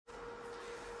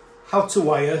how to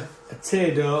wire a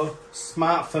Tado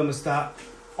Smart Thermostat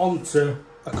onto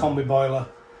a Combi boiler.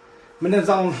 My name's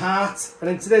Alan Hart, and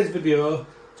in today's video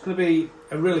it's going to be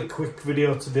a really quick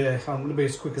video today. I'm going to be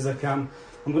as quick as I can.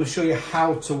 I'm going to show you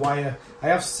how to wire.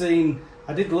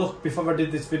 I did look before I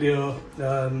did this video,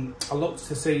 I looked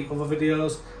to see other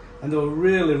videos, and they were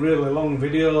really long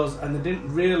videos, and they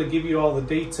didn't really give you all the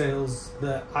details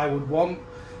that I would want.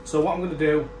 So what I'm going to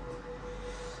do,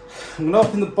 I'm going to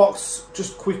open the box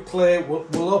just quickly,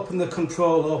 we'll open the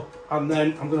control up, and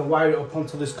then I'm going to wire it up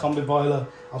onto this Combi boiler.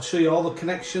 I'll show you all the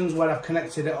connections where I've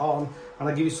connected it on, and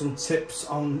I'll give you some tips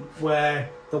on where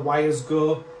the wires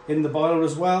go in the boiler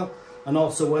as well, and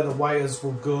also where the wires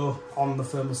will go on the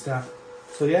thermostat.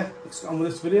 So yeah, let's get on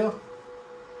with this video.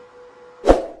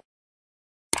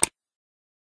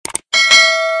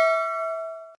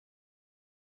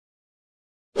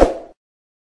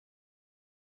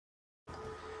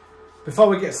 Before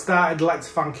we get started, I'd like to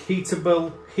thank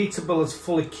Heatable. Heatable has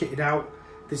fully kitted out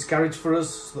this garage for us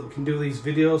so that we can do these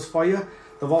videos for you.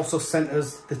 They've also sent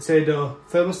us the Tado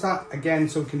thermostat again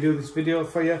so we can do this video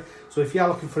for you. So if you are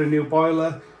looking for a new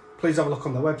boiler, please have a look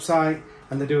on their website,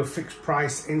 and they do a fixed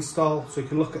price install, so you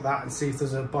can look at that and see if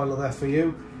there's a boiler there for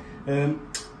you.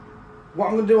 What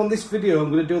I'm going to do on this video,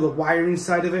 I'm going to do the wiring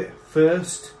side of it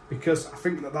first, because I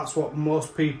think that that's what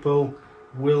most people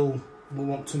will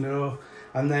want to know.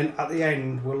 And then at the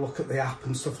end we'll look at the app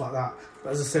and stuff like that.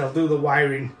 But as I say, I'll do the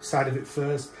wiring side of it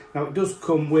first. Now it does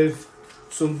come with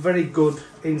some very good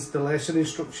installation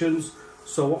instructions,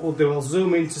 so what we'll do, I'll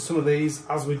zoom into some of these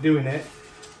as we're doing it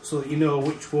so that you know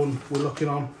which one we're looking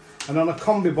on. And on a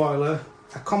Combi boiler,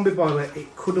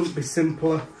 it couldn't be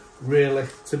simpler really,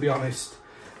 to be honest,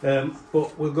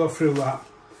 but we'll go through that.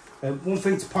 One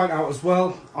thing to point out as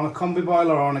well, on a Combi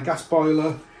boiler or on a gas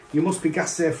boiler, you must be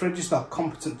gas safe registered,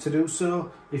 competent to do so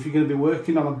if you're going to be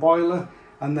working on a boiler,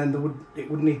 and then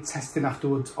it would need testing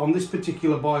afterwards. On this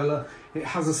particular boiler, it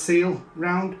has a seal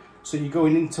round, so you're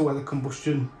going into where the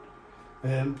combustion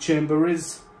chamber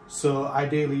is, so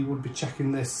ideally you would be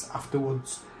checking this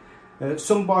afterwards.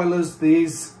 Some boilers,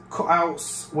 these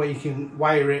cutouts where you can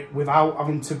wire it without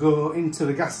having to go into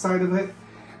the gas side of it,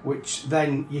 which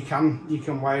then you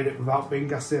can wire it without being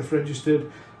gas safe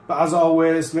registered. But as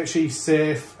always, make sure you're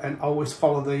safe and always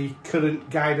follow the current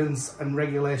guidance and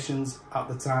regulations at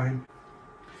the time.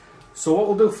 So what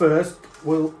we'll do first,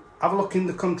 we'll have a look in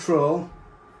the control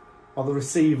or the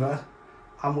receiver,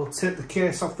 and we'll take the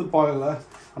case off the boiler,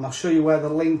 and I'll show you where the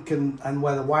link and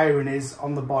where the wiring is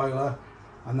on the boiler,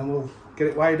 and then we'll get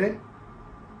it wired in.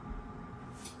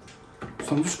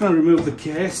 So I'm just going to remove the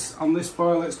case on this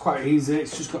boiler. It's quite easy,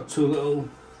 it's just got two little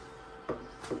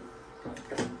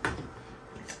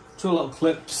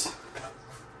clips,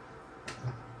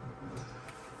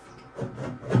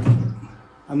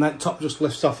 and that top just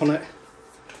lifts off on it.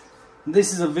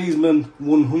 This is a Wiesmann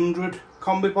 100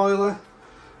 Combi boiler.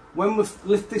 When we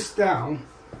lift this down,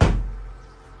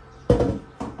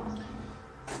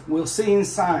 we'll see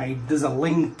inside there's a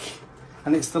link,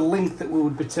 and it's the link that we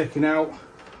would be taking out.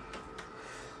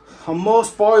 On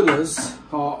most boilers,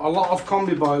 or a lot of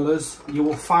Combi boilers, you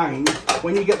will find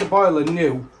when you get the boiler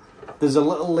new, there's a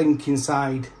little link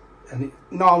inside, and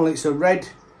normally it's a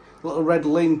little red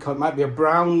link, or it might be a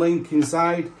brown link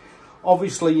inside.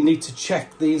 Obviously you need to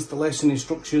check the installation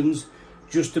instructions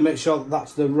just to make sure that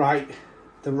that's the right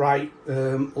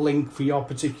link for your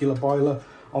particular boiler.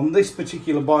 On this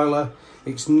particular boiler,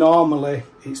 it's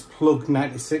plug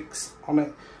 96 on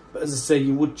it, but as I say,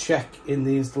 you would check in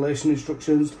the installation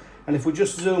instructions. And if we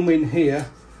just zoom in here,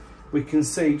 we can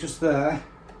see just there,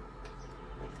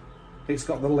 it's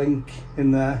got the link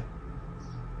in there.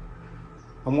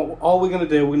 And all we're going to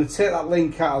do, we're going to take that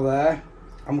link out of there,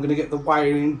 and we're going to get the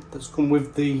wiring that's come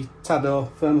with the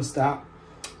Tado thermostat,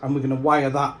 and we're going to wire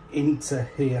that into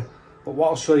here. But what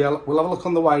I'll show you, we'll have a look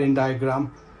on the wiring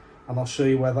diagram, and I'll show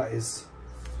you where that is.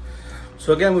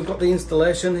 So again, we've got the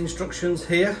installation instructions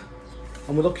here,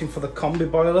 and we're looking for the Combi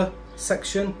boiler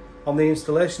section on the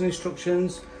installation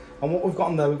instructions. And what we've got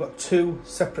on there, we've got two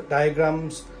separate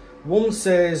diagrams. One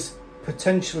says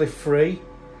potentially free,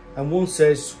 and one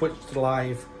says switch to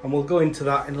live, and we'll go into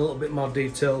that in a little bit more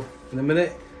detail in a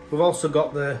minute. We've also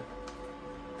got the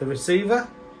receiver.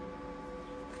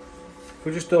 If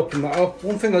we just open that up,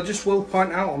 one thing I just will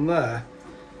point out on there,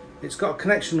 it's got a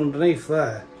connection underneath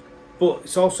there, but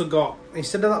it's also got,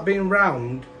 instead of that being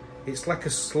round, it's like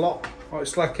a slot, or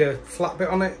it's like a flat bit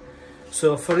on it.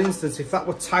 So for instance, if that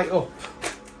were tight up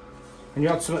and you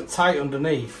had something tight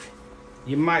underneath,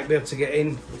 you might be able to get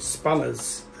in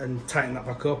spanners and tighten that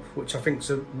back up, which I think is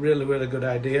a really good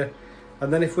idea.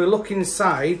 And then if we look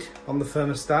inside on the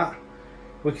thermostat,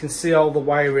 we can see all the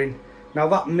wiring. Now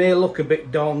that may look a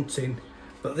bit daunting,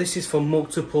 but this is for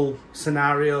multiple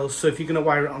scenarios. So if you're going to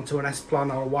wire it onto an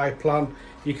S-plan or a Y-plan,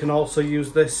 you can also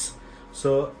use this.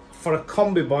 So for a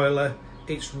combi boiler,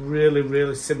 it's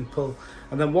really simple.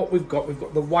 And then what we've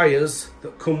got the wires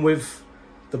that come with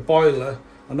the boiler,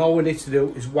 and all we need to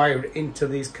do is wire it into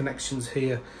these connections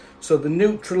here. So the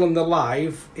neutral and the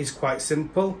live is quite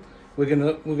simple. We're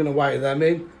gonna wire them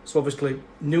in. So obviously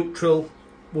neutral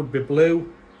would be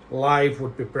blue, live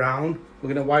would be brown. We're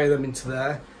gonna wire them into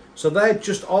there. So they're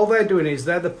just, all they're doing is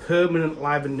they're the permanent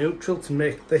live and neutral to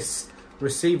make this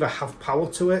receiver have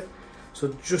power to it.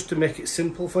 So just to make it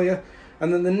simple for you.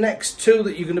 And then the next two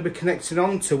that you're going to be connecting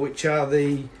onto, which are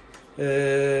the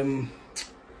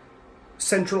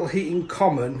central heating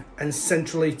common and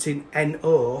central heating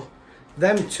NO,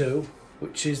 them two,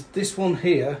 which is this one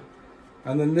here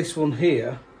and then this one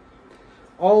here,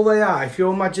 all they are, if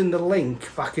you imagine the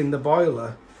link back in the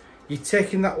boiler, you're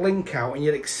taking that link out and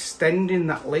you're extending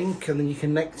that link, and then you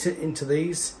connect it into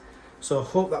these. So I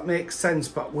hope that makes sense,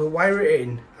 but we'll wire it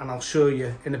in and I'll show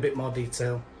you in a bit more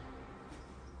detail.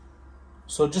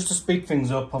 So just to speed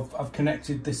things up, I've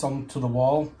connected this onto the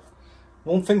wall.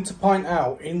 One thing to point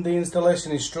out, in the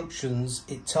installation instructions,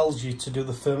 it tells you to do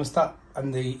the thermostat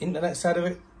and the internet side of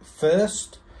it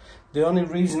first. The only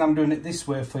reason I'm doing it this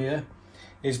way for you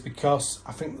is because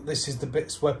I think that this is the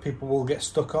bits where people will get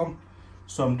stuck on.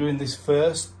 So I'm doing this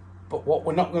first, but what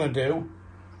we're not going to do,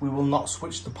 we will not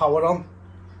switch the power on.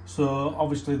 So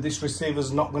obviously this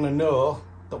receiver's not going to know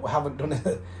that we haven't done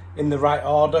it in the right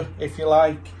order, if you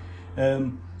like.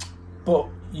 But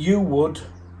you would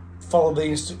follow the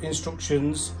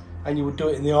instructions and you would do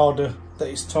it in the order that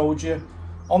it's told you.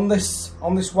 On this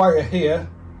wire here,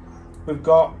 we've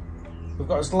got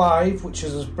as live, which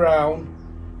is as brown,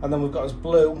 and then we've got as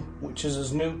blue, which is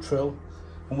as neutral,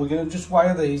 and we're going to just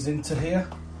wire these into here.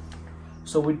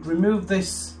 So we'd remove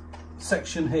this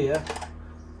section here,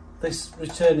 this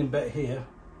returning bit here,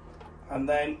 and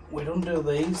then we'd undo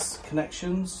these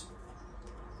connections,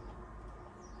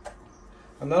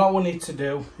 and then all we need to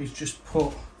do is just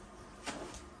put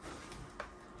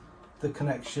the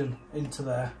connection into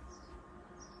there.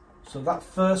 So that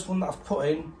first one that I've put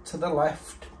in to the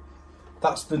left,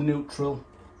 that's the neutral,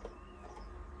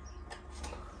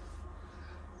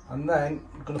 and then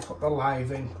I'm going to put the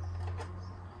live in.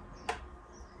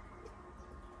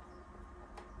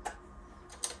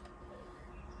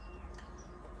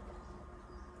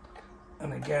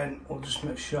 And again, we'll just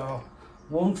make sure.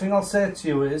 One thing I'll say to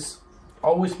you is,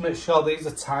 always make sure these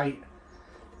are tight.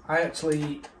 I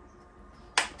actually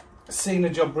seen a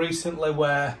job recently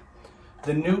where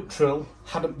the neutral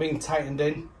hadn't been tightened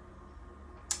in,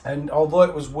 and although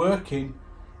it was working,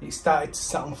 it started to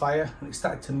set on fire and it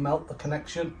started to melt the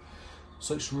connection.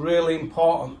 So it's really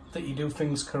important that you do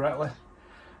things correctly.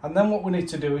 And then what we need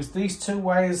to do is these two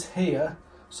wires here,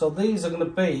 so these are going to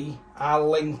be our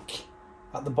link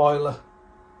at the boiler,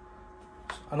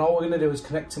 and all we're going to do is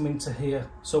connect them into here.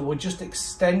 So we're just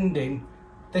extending,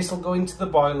 this will go into the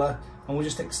boiler, and we're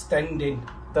just extending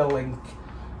the link.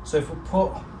 So if we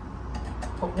put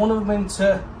one of them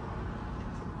into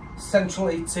central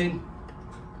heating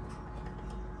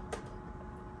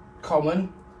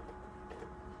common,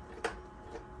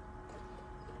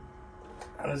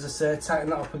 and as I say,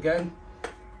 tighten that up again,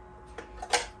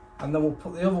 and then we'll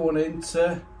put the other one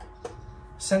into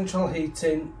central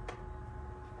heating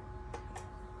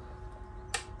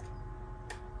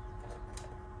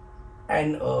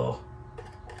NO,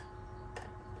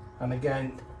 and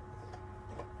again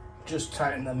just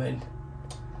tighten them in,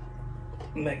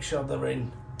 make sure they're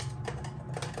in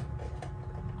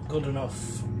good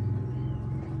enough.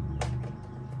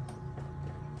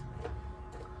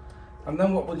 And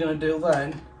then what we're going to do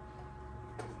then,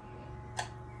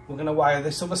 we're going to wire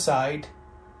this other side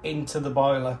into the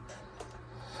boiler.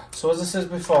 So as I said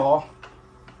before,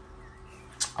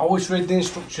 always read the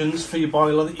instructions for your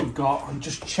boiler that you've got and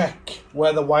just check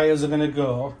where the wires are going to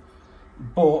go.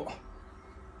 But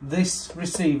this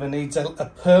receiver needs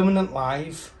a permanent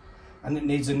live, and it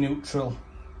needs a neutral,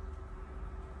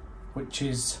 which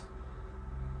is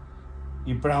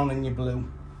your brown and your blue.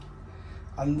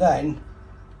 And then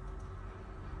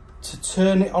to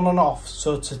turn it on and off,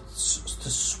 so to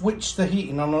switch the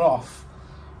heating on and off,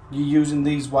 you're using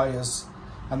these wires.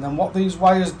 And then what these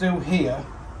wires do here,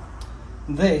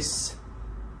 this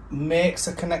makes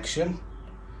a connection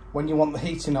when you want the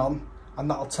heating on, and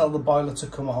that'll tell the boiler to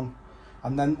come on.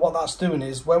 And then what that's doing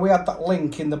is, where we had that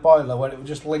link in the boiler where it was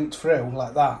just linked through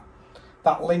like that,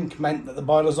 that link meant that the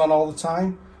boiler's on all the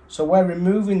time. So we're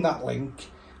removing that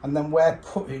link, and then we're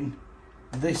putting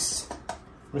this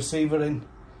receiver in.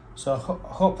 So I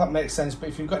hope that makes sense, but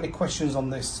if you've got any questions on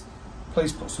this,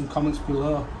 please put some comments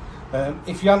below.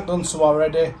 If you haven't done so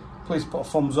already, please put a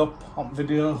thumbs up on the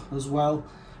video as well.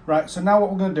 Right, so now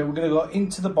what we're going to do, we're going to go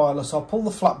into the boiler. So I'll pull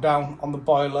the flap down on the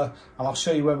boiler and I'll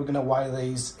show you where we're going to wire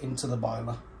these into the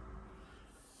boiler.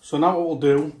 So now what we'll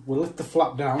do, we'll lift the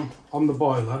flap down on the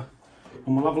boiler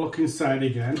and we'll have a look inside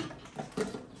again.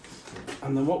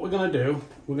 And then what we're going to do,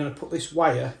 we're going to put this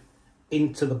wire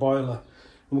into the boiler.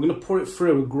 And we're going to put it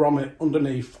through a grommet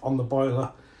underneath on the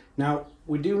boiler. Now,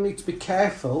 we do need to be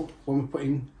careful when we're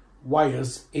putting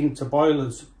wires into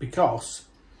boilers, because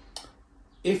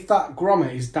if that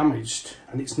grommet is damaged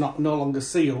and it's no longer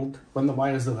sealed when the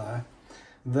wires are there,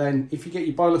 then if you get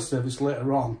your boiler service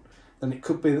later on, then it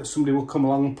could be that somebody will come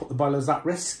along and put the boilers at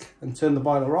risk and turn the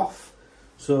boiler off.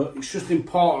 So it's just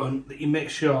important that you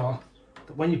make sure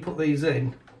that when you put these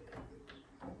in,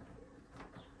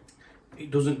 it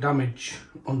doesn't damage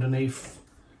underneath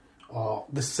or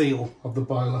the seal of the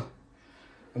boiler.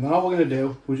 And then all we're going to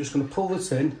do, we're just going to pull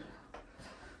this in,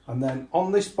 and then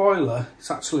on this boiler it's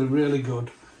actually really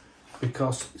good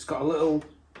because it's got a little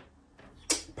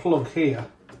plug here,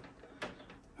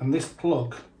 and this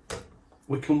plug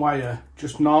we can wire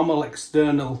just normal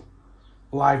external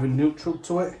live and neutral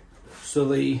to it. So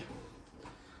the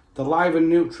live and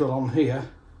neutral on here,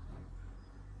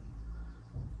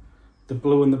 the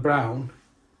blue and the brown,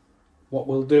 what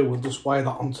we'll do, we'll just wire that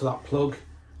onto that plug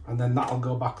and then that'll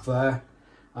go back there.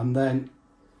 And then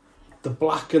the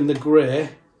black and the grey,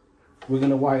 we're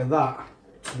going to wire that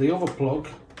to the other plug.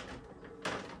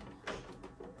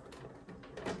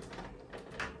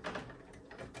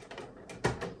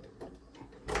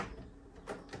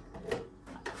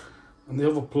 And the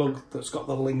other plug that's got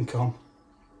the link on.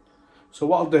 So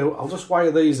what I'll do, I'll just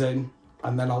wire these in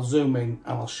and then I'll zoom in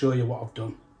and I'll show you what I've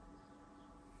done.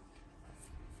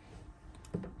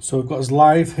 So we've got us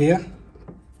live here,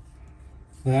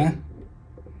 there.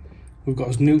 We've got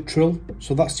us neutral,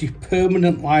 so that's your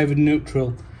permanent live and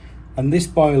neutral. And this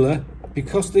boiler,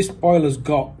 because this boiler's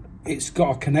got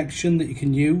a connection that you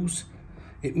can use,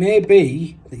 it may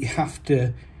be that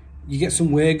you get some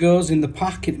Wagos in the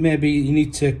pack. It may be you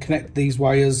need to connect these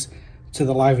wires to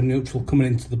the live and neutral coming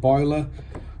into the boiler,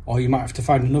 or you might have to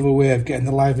find another way of getting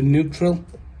the live and neutral.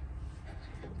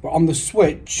 But on the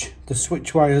switch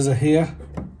wires are here,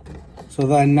 so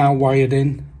they're now wired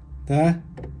in there.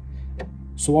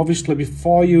 So obviously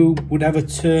before you would ever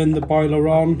turn the boiler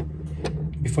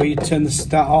on, before you turn the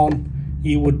stat on,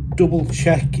 you would double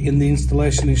check in the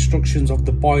installation instructions of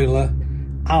the boiler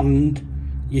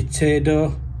and your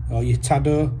Tado or your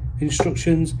Tado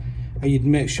instructions, and you'd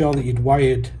make sure that you'd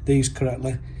wired these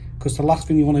correctly, because the last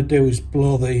thing you want to do is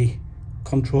blow the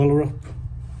controller up.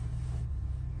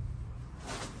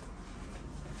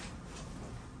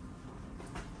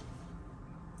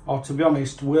 Or to be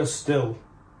honest, worse still,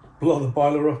 blow the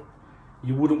boiler up.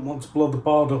 You wouldn't want to blow the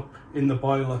board up in the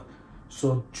boiler.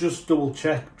 So just double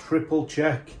check, triple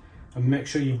check, and make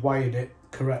sure you've wired it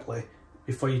correctly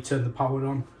before you turn the power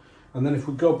on. And then if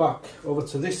we go back over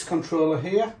to this controller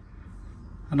here,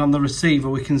 and on the receiver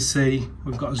we can see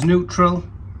we've got us neutral,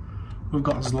 we've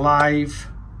got us live,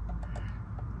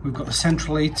 we've got the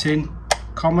central heating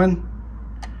common,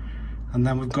 and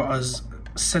then we've got us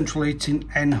central heating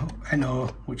NO,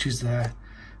 which is there.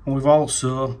 And we've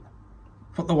also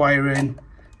put the wire in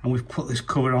and we've put this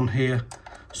cover on here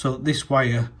so that this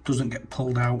wire doesn't get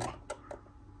pulled out.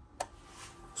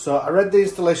 So I read the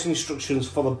installation instructions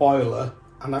for the boiler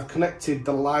and I've connected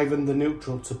the live and the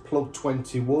neutral to plug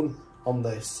 21 on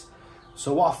this.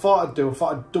 So what I thought I'd do, I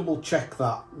thought I'd double check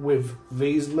that with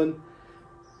Wiesmann,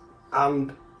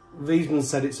 and Wiesmann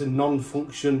said it's a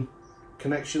non-function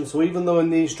connection. So even though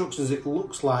in the instructions it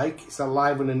looks like it's a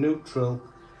live and a neutral,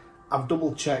 I've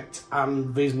double checked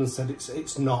and Wiesmann said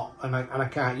it's not, and I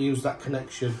can't use that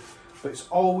connection. But it's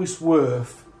always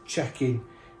worth checking.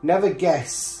 Never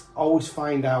guess, always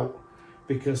find out,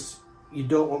 because you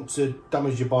don't want to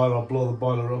damage your boiler or blow the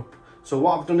boiler up. So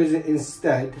what I've done is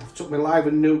instead, I've took my live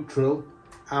and neutral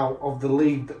out of the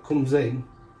lead that comes in,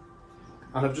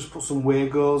 and I've just put some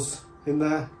Wagos in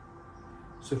there.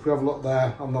 So if we have a look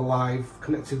there on the live,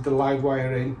 connected the live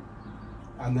wire in,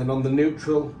 and then on the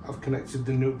neutral, I've connected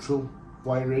the neutral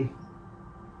wire in.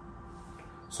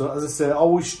 So as I say,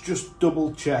 always just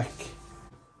double check.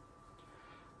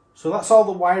 So that's all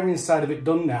the wiring side of it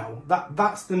done now.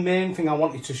 That's the main thing I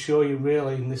wanted to show you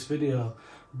really in this video.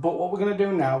 But what we're going to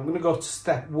do now, we're going to go to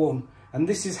step 1, and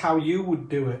this is how you would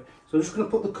do it. So I'm just going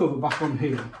to put the cover back on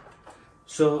here.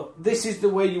 So this is the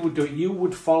way you would do it. You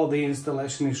would follow the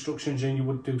installation instructions and you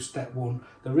would do step 1.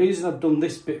 The reason I've done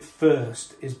this bit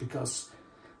first is because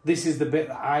this is the bit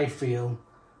that I feel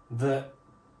that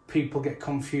people get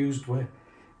confused with.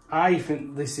 I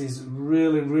think this is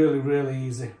really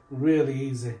easy, really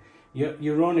easy.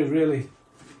 You've only really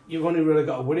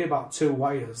got to worry about 2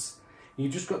 wires. You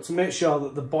just got to make sure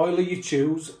that the boiler you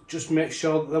choose, just make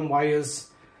sure that them wires,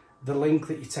 the link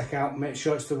that you take out, make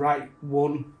sure it's the right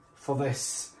one for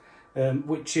this,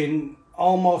 which in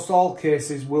almost all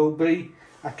cases will be.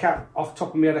 I can't, off the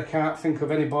top of my head, I can't think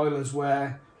of any boilers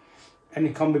where,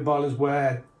 any combi boilers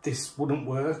where this wouldn't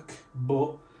work,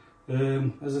 but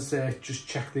as I say, just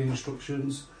check the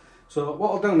instructions. So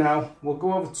what I'll do now, we'll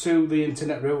go over to the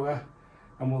internet router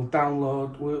and we'll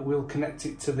download, we'll connect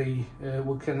it to the,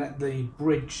 we'll connect the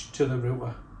bridge to the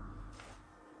router.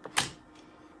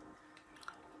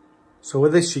 So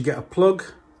with this you get a plug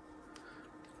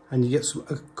and you get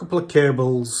a couple of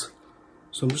cables.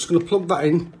 So I'm just going to plug that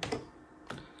in.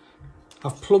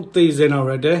 I've plugged these in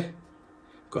already.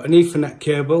 Got an Ethernet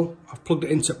cable. I've plugged it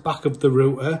into the back of the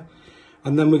router,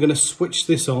 and then we're going to switch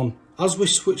this on. As we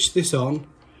switch this on,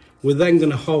 we're then going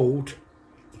to hold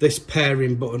this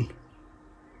pairing button,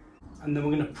 and then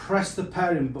we're going to press the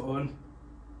pairing button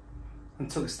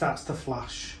until it starts to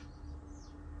flash.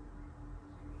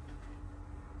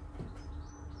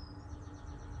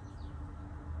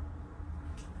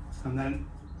 And then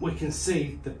we can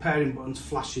see the pairing buttons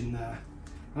flashing there.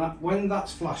 And when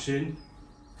that's flashing,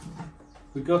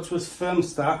 we go to its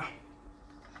thermostat,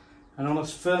 and on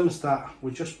its thermostat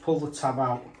we just pull the tab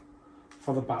out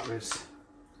for the batteries,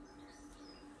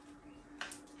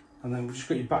 and then we've just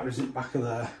got your batteries in the back of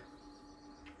there.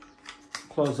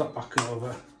 Close that back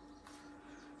over,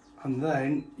 and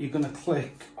then you're going to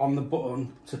click on the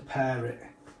button to pair it,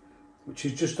 which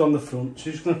is just on the front. So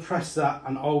you're just going to press that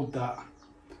and hold that,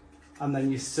 and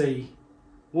then you see,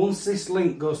 once this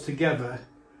link goes together,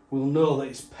 we'll know that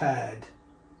it's paired.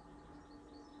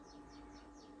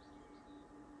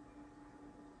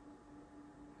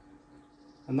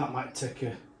 And that might take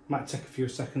a few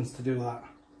seconds to do that.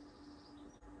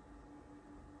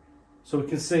 So we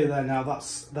can see there now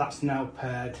that's now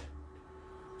paired.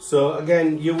 So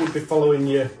again, you would be following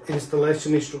your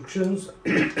installation instructions,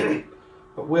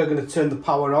 but we're going to turn the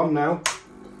power on now,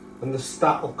 and the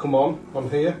stat will come on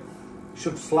here. It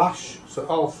should flash, so it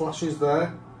all flashes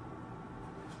there.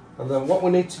 And then what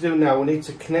we need to do now, we need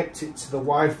to connect it to the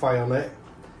Wi-Fi on it.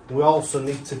 We also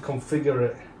need to configure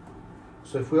it.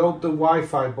 So if we hold the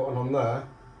Wi-Fi button on there,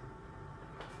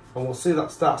 and we'll see that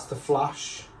starts to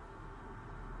flash.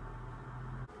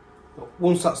 But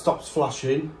once that stops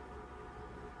flashing,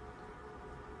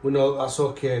 we know that's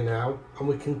okay now, and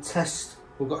we can test.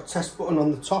 We've got a test button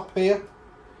on the top here,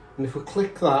 and if we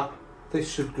click that,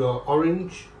 this should go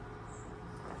orange,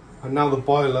 and now the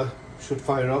boiler should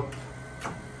fire up.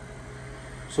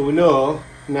 So we know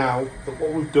now that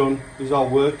what we've done is all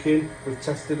working. We've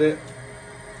tested it.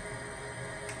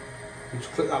 We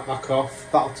just click that back off.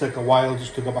 That'll take a while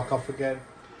just to go back off again.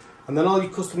 And then all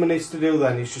your customer needs to do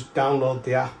then is just download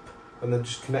the app and then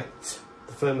just connect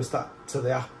the thermostat to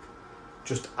the app.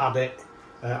 Just add it.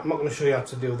 I'm not going to show you how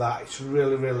to do that. It's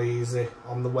really easy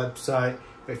on the website.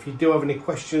 But if you do have any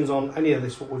questions on any of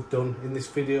this, what we've done in this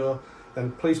video,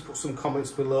 then please put some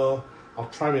comments below. I'll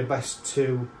try my best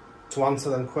to answer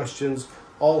them questions.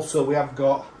 Also, we have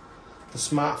got the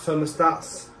smart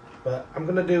thermostats, but I'm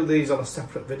going to do these on a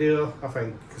separate video, I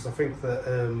think, because I think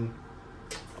that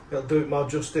it'll do it more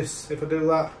justice if I do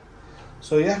that.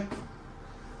 So yeah,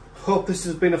 hope this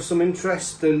has been of some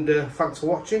interest, and thanks for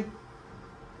watching.